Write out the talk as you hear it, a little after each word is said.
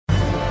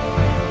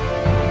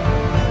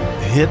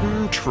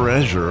hidden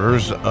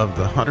treasures of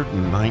the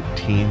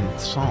 119th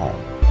Psalm.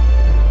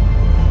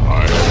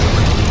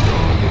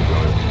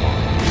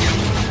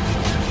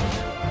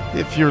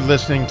 If you're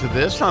listening to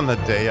this on the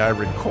day I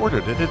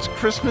recorded it, it's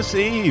Christmas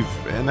Eve.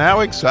 And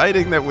how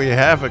exciting that we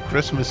have a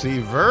Christmas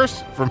Eve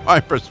verse, from my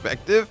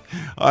perspective,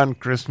 on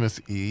Christmas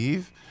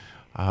Eve.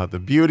 The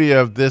beauty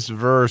of this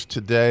verse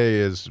today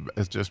is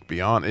just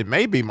beyond. It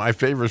may be my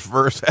favorite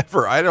verse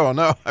ever. I don't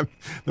know.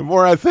 The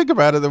more I think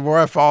about it, the more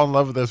I fall in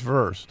love with this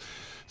verse.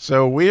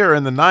 So we are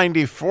in the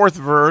 94th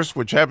verse,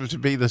 which happens to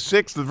be the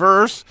 6th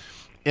verse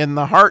in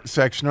the heart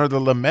section, or the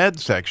Lamed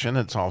section.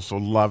 It's also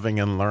loving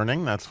and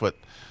learning. That's what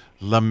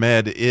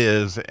Lamed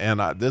is.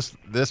 And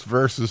this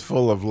verse is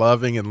full of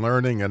loving and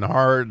learning and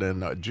heart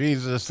and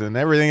Jesus and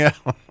everything else.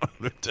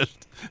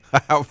 Just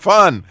how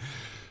fun.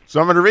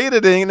 So I'm going to read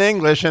it in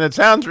English, and it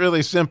sounds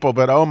really simple,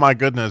 but oh my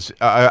goodness,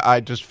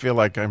 I just feel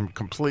like I'm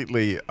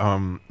completely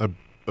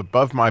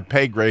above my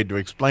pay grade to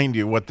explain to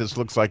you what this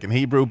looks like in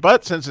Hebrew.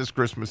 But since it's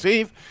Christmas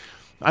Eve,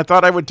 I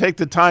thought I would take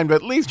the time to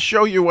at least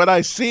show you what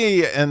I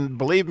see, and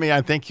believe me,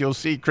 I think you'll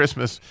see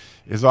Christmas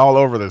is all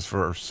over this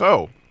verse.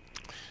 So,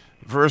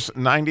 verse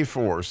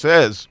 94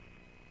 says,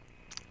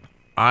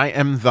 I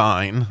am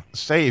thine,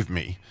 save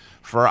me,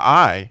 for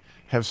I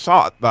have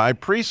sought thy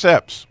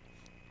precepts.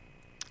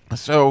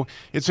 So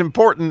it's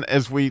important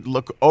as we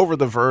look over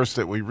the verse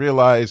that we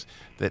realize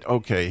that,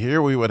 okay,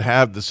 here we would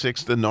have the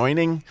sixth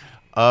anointing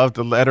of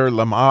the letter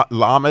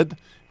Lamed,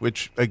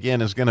 which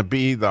again is going to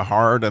be the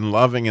heart and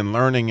loving and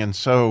learning. And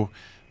so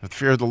the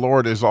fear of the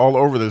Lord is all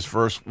over this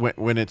verse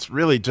when it's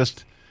really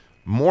just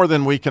more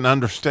than we can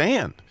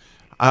understand.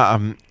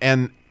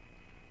 And,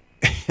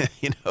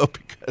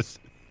 because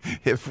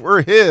if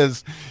we're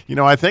his,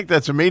 I think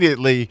that's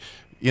immediately,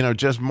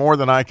 just more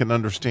than I can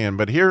understand.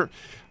 But here,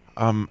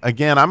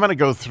 again, I'm going to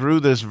go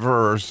through this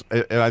verse,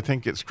 and I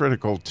think it's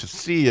critical to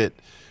see it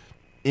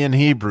in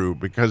Hebrew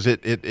because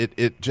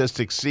it just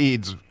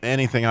exceeds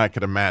anything I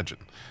could imagine.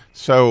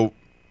 So,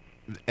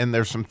 and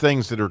there's some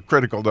things that are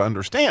critical to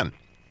understand.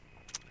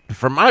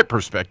 From my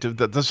perspective,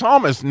 that the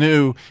psalmist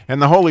knew and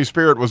the Holy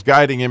Spirit was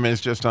guiding him is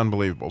just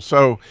unbelievable.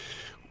 So,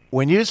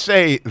 when you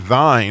say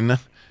thine,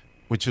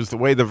 which is the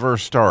way the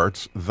verse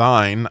starts,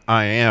 thine,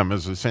 I am,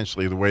 is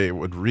essentially the way it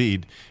would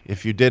read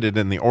if you did it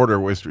in the order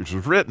which was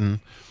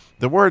written.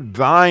 The word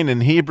thine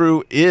in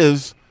Hebrew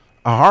is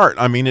a heart.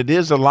 I mean, it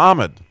is a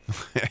lamed.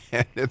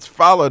 It's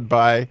followed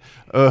by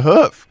a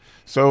hoof.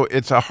 So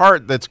it's a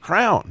heart that's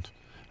crowned.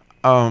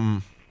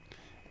 And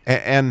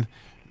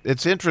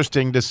it's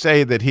interesting to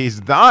say that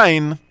he's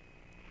thine,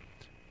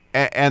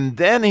 and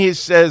then he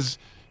says,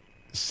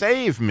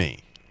 save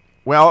me.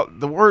 Well,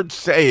 the word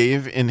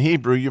save in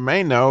Hebrew, you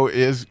may know,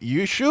 is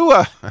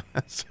Yeshua.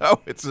 So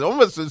it's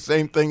almost the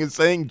same thing as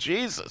saying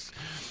Jesus.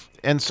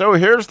 And so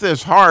here's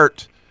this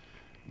heart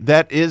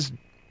that is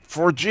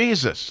for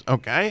Jesus,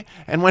 okay?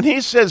 And when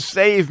he says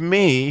save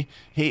me,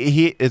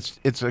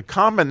 it's a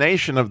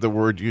combination of the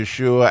word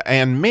Yeshua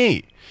and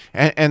me.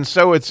 And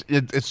so it's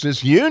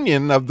this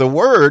union of the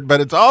word, but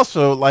it's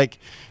also like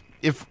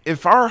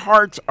if our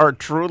hearts are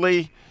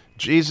truly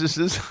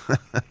Jesus's,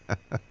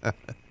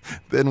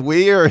 then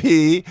we or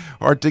he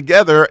are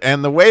together,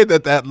 and the way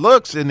that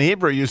looks in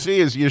Hebrew, you see,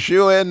 is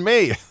Yeshua and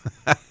me.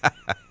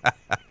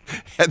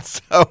 And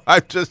so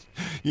I just,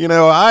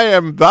 I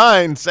am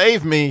thine,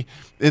 save me,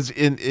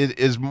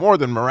 is more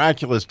than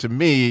miraculous to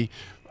me,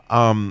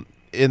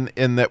 in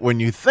that when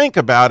you think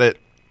about it,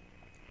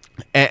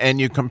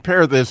 and you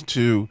compare this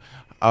to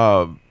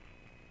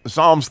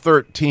Psalms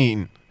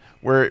 13,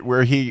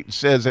 where he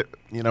says,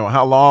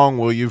 how long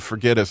will you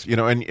forget us?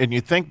 And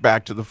you think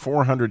back to the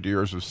 400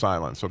 years of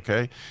silence,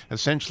 okay?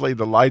 Essentially,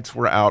 the lights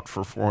were out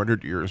for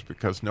 400 years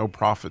because no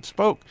prophet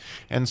spoke.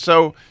 And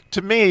so,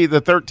 to me,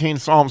 the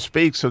 13th Psalm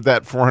speaks of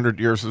that 400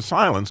 years of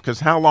silence,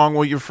 because how long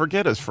will you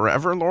forget us?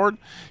 Forever, Lord?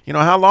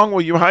 How long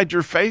will you hide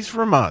your face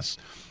from us?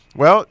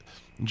 Well,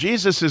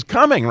 Jesus is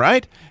coming,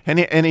 right?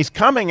 And he's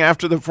coming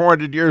after the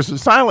 400 years of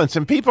silence,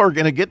 and people are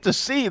going to get to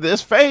see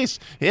this face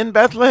in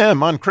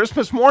Bethlehem on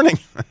Christmas morning.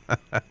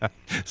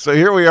 So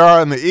here we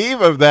are on the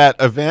eve of that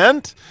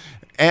event,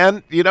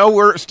 and,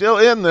 we're still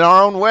in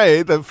our own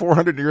way, the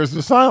 400 years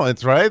of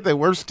silence, right? That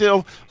we're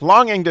still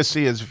longing to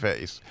see his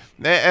face.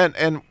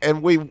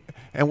 And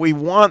we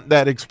want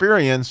that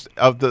experience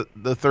of the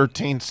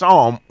 13th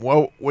Psalm.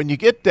 Well, when you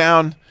get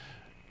down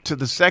to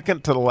the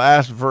second to the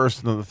last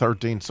verse in the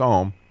 13th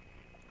Psalm,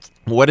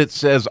 what it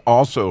says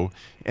also,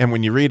 and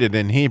when you read it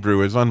in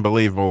Hebrew, is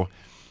unbelievable.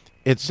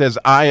 It says,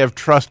 I have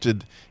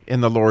trusted in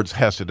the Lord's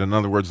hesed, in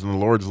other words, in the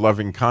Lord's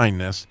loving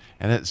kindness.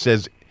 And it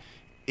says,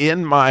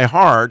 in my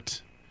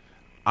heart,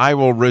 I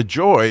will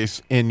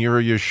rejoice in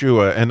your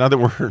Yeshua. In other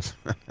words,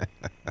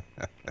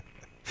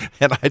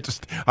 and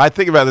I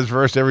think about this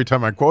verse every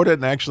time I quote it,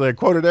 and actually I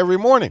quote it every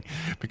morning,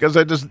 because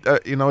I just,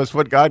 it's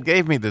what God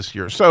gave me this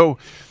year. So,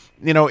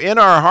 in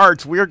our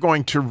hearts, we are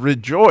going to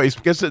rejoice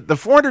because the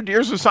 400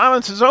 years of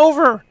silence is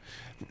over.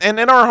 And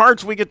in our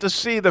hearts, we get to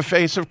see the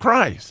face of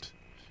Christ.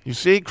 You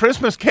see,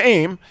 Christmas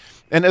came,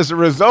 and as a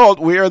result,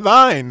 we are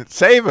thine.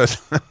 Save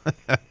us.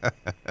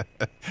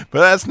 But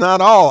that's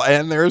not all,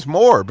 and there's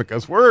more,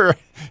 because we're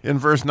in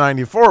verse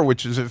 94,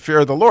 which is a fear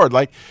of the Lord.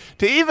 Like,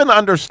 to even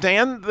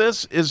understand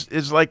this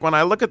is like when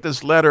I look at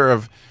this letter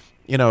of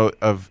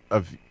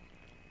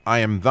I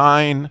am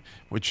thine,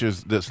 which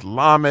is this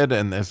Lamed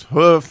and this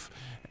Hoof,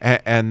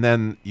 and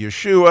then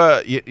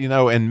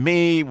Yeshua, and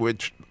me,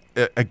 which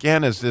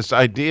again is this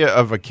idea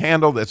of a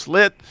candle that's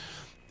lit.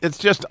 It's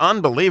just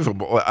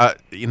unbelievable. I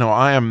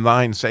am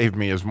thine, save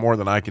me, is more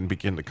than I can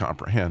begin to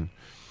comprehend.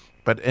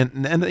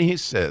 And then he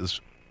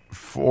says,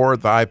 for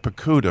thy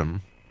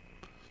pekudim,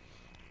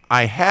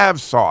 I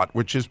have sought,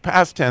 which is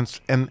past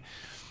tense, and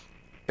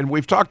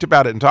we've talked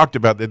about it and talked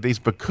about that these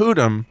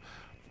pekudim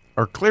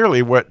are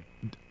clearly what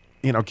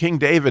King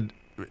David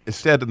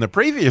said in the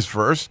previous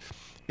verse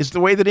is the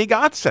way that he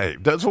got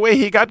saved. That's the way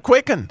he got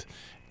quickened.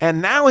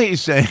 And now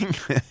he's saying,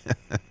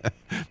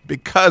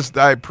 because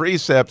thy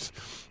precepts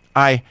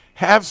I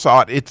have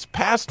sought. It's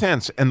past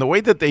tense. And the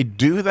way that they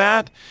do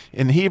that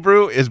in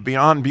Hebrew is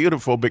beyond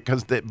beautiful,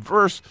 because the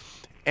verse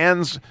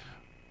ends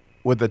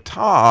with a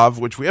tav,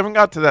 which we haven't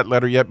got to that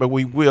letter yet, but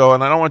we will.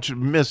 And I don't want you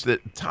to miss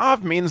that.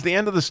 Tav means the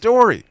end of the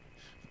story.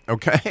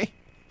 Okay?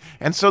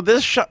 And so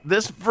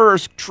this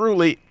verse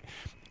truly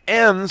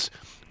ends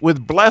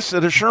with blessed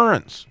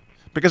assurance.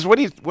 Because what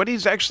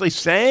he's actually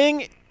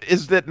saying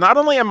is that not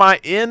only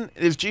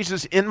is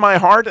Jesus in my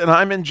heart and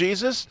I'm in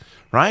Jesus,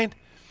 right?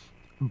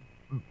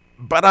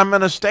 But I'm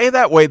going to stay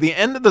that way. The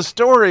end of the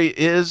story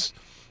is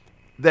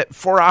that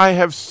for I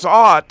have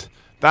sought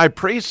thy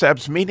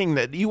precepts, meaning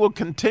that you will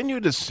continue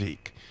to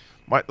seek,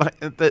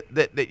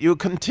 that you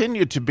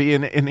continue to be.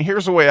 And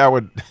here's the way I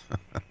would,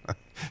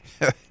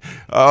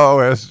 oh,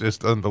 it's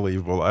just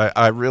unbelievable.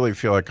 I really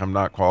feel like I'm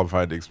not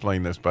qualified to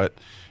explain this, but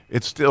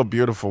it's still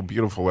beautiful,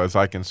 beautiful as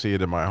I can see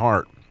it in my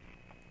heart.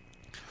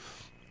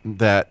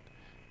 That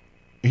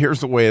here's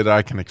the way that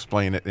I can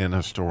explain it in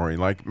a story.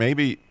 Like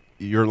maybe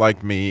you're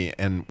like me,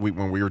 and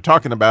when we were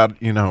talking about,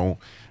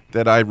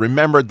 that I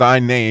remembered thy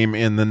name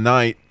in the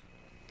night,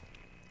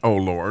 O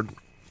Lord.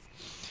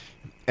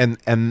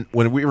 And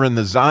when we were in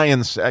the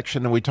Zion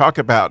section, and we talk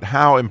about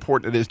how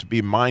important it is to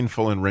be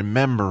mindful and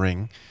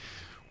remembering.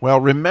 Well,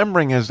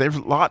 remembering there's a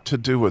lot to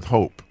do with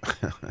hope,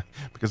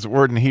 because the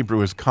word in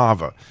Hebrew is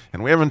kava.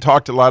 And we haven't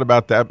talked a lot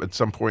about that, but at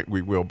some point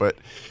we will. But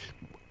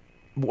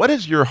what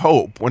is your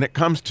hope when it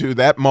comes to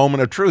that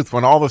moment of truth,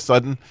 when all of a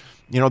sudden,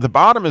 the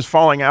bottom is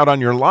falling out on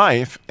your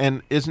life?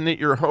 And isn't it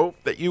your hope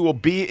that you will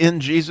be in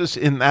Jesus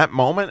in that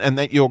moment, and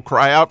that you'll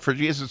cry out for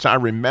Jesus? I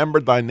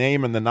remembered thy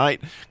name in the night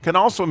can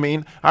also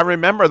mean I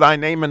remember thy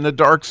name in the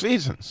dark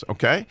seasons,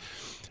 okay?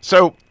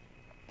 So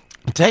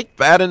take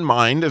that in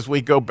mind as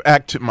we go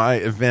back to my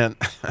event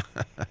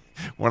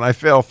when I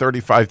fell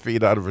 35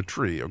 feet out of a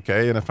tree,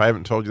 okay? And if I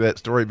haven't told you that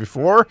story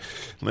before,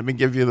 let me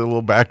give you the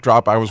little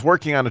backdrop. I was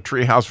working on a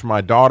tree house for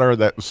my daughter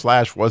that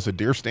was a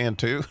deer stand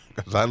too,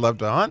 because I love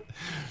to hunt.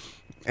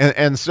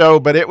 And so,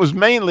 but it was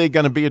mainly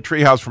going to be a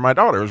tree house for my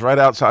daughter. It was right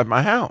outside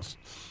my house.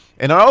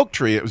 And an oak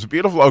tree, it was a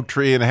beautiful oak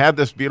tree, and it had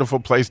this beautiful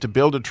place to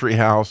build a tree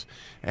house.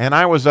 And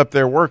I was up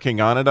there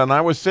working on it, and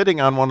I was sitting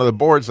on one of the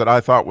boards that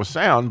I thought was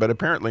sound, but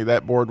apparently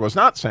that board was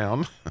not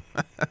sound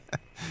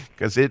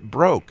because it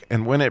broke.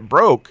 And when it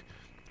broke,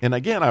 and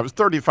again, I was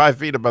 35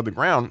 feet above the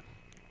ground,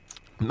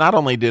 not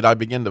only did I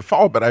begin to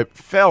fall, but I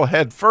fell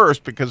head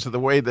first because of the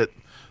way that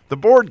the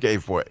board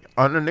gave way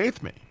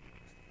underneath me.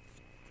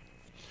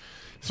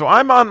 So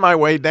I'm on my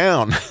way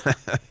down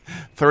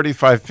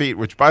 35 feet,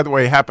 which, by the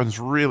way,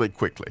 happens really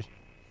quickly.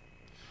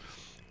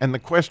 And the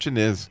question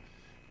is,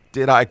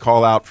 did I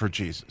call out for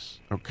Jesus?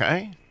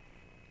 Okay?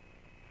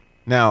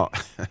 Now,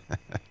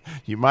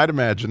 you might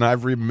imagine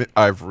I've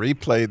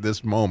replayed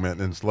this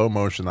moment in slow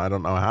motion I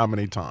don't know how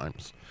many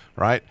times,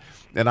 right?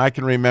 And I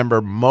can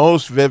remember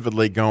most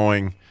vividly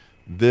going,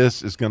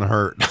 this is going to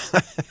hurt.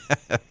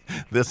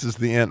 This is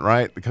the end,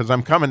 right? Because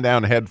I'm coming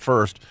down head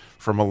first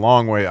from a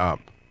long way up,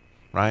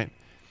 right?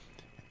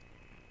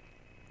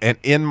 And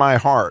in my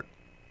heart,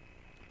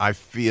 I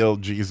feel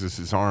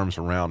Jesus' arms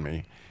around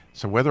me.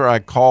 So whether I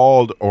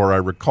called or I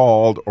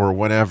recalled or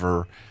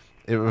whatever,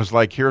 it was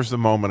like, here's the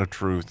moment of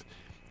truth.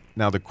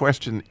 Now, the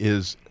question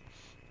is,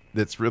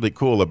 that's really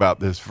cool about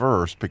this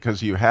verse,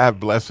 because you have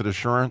blessed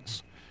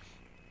assurance.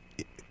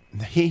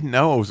 He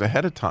knows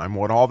ahead of time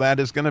what all that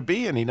is going to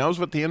be, and he knows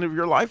what the end of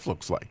your life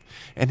looks like.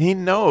 And he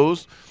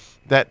knows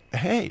that,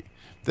 hey,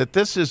 that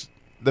this is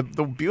the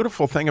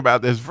beautiful thing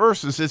about this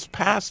verse is it's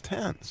past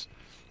tense.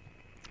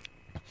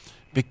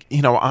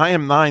 I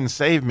am thine,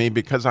 save me,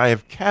 because I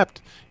have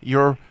kept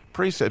your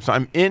precepts.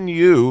 I'm in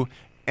you,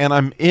 and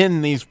I'm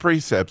in these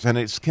precepts, and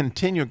it's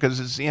continued because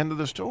it's the end of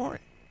the story.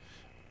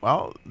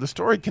 Well, the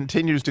story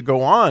continues to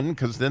go on,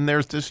 because then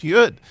there's this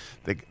yud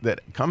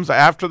that comes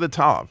after the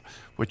tav,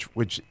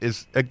 which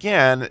is,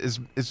 again,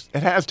 is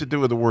it has to do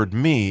with the word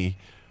me,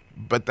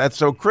 but that's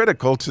so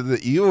critical to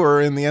the you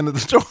are in the end of the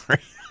story.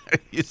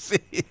 You see?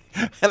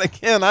 And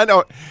again, I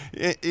don't,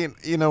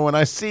 when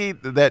I see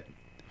that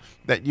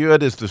That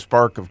Yud is the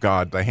spark of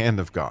God, the hand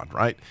of God,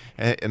 right?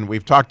 And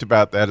we've talked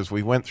about that as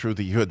we went through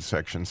the Yud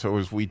section. So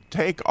as we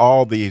take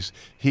all these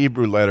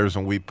Hebrew letters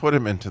and we put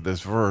them into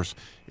this verse,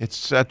 it's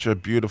such a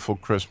beautiful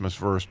Christmas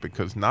verse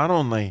because not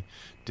only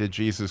did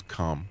Jesus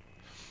come,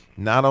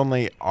 not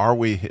only are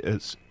we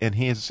his, and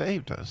he has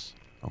saved us,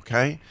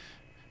 okay?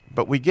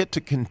 But we get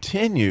to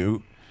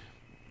continue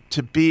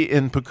to be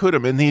in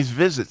Pekutim, in these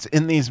visits,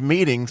 in these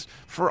meetings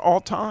for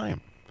all time.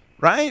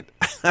 Right?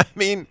 I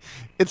mean,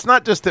 it's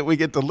not just that we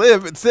get to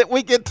live, it's that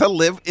we get to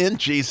live in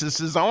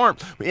Jesus's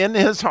arms, in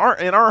his heart,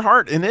 in our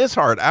heart, in his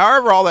heart.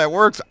 However all that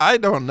works, I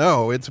don't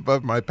know. It's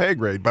above my pay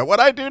grade. But what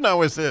I do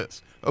know is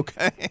this,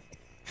 okay?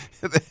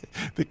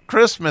 the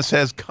Christmas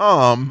has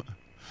come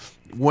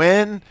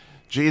when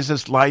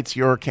Jesus lights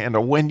your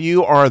candle, when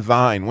you are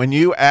thine, when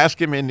you ask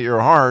him into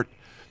your heart,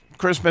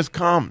 Christmas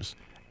comes.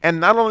 And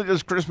not only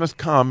does Christmas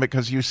come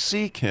because you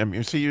seek him,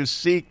 you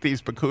seek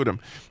these Pekutim.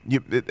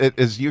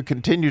 As you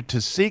continue to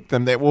seek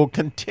them, they will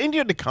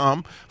continue to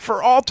come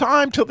for all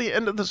time till the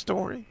end of the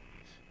story.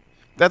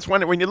 That's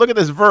when you look at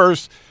this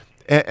verse,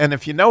 and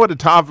if you know what a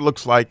Tav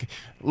looks like,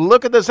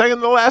 look at the second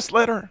to the last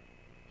letter.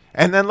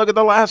 And then look at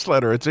the last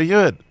letter. It's a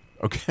Yud,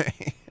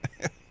 okay?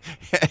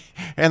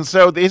 And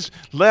so these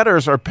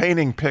letters are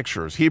painting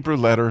pictures. Hebrew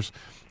letters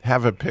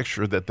have a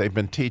picture that they've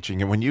been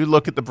teaching. And when you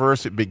look at the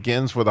verse, it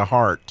begins with a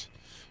heart.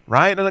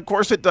 Right? And of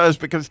course it does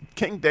because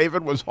King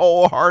David was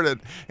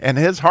wholehearted and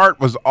his heart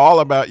was all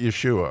about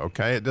Yeshua,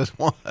 okay? It just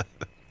was.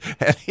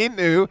 And he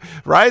knew,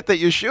 right, that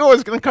Yeshua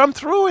is going to come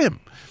through him.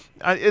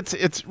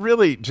 It's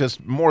really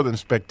just more than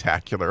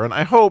spectacular. And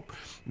I hope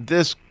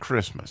this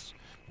Christmas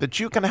that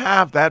you can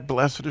have that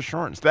blessed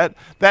assurance,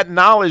 that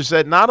knowledge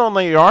that not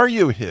only are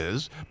you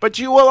his, but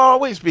you will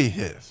always be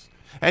his.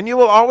 And you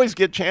will always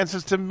get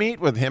chances to meet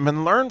with him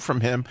and learn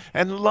from him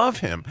and love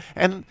him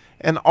and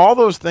all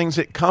those things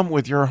that come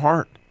with your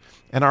heart.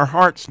 And our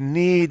hearts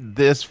need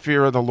this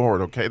fear of the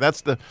Lord, okay? That's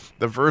the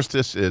verse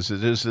this is.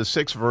 It is the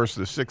sixth verse,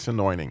 the sixth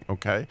anointing,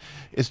 okay?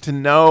 Is to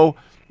know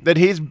that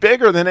he's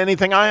bigger than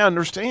anything I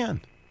understand.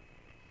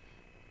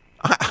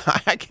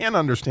 I can't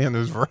understand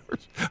this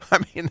verse. I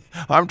mean,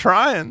 I'm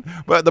trying.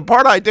 But the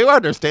part I do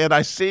understand,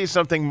 I see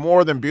something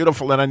more than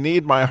beautiful, and I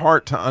need my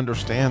heart to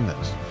understand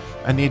this.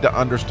 I need to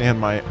understand,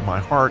 my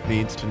heart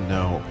needs to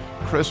know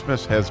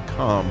Christmas has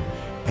come,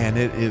 and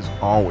it is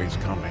always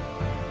coming.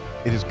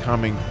 It is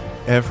coming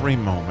every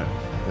moment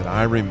that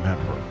I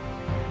remember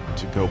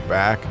to go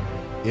back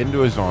into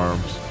his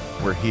arms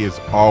where he has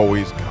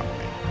always got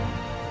me.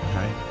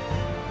 Okay?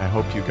 I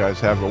hope you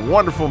guys have a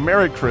wonderful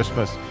Merry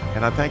Christmas,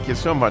 and I thank you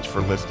so much for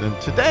listening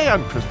today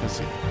on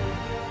Christmas Eve.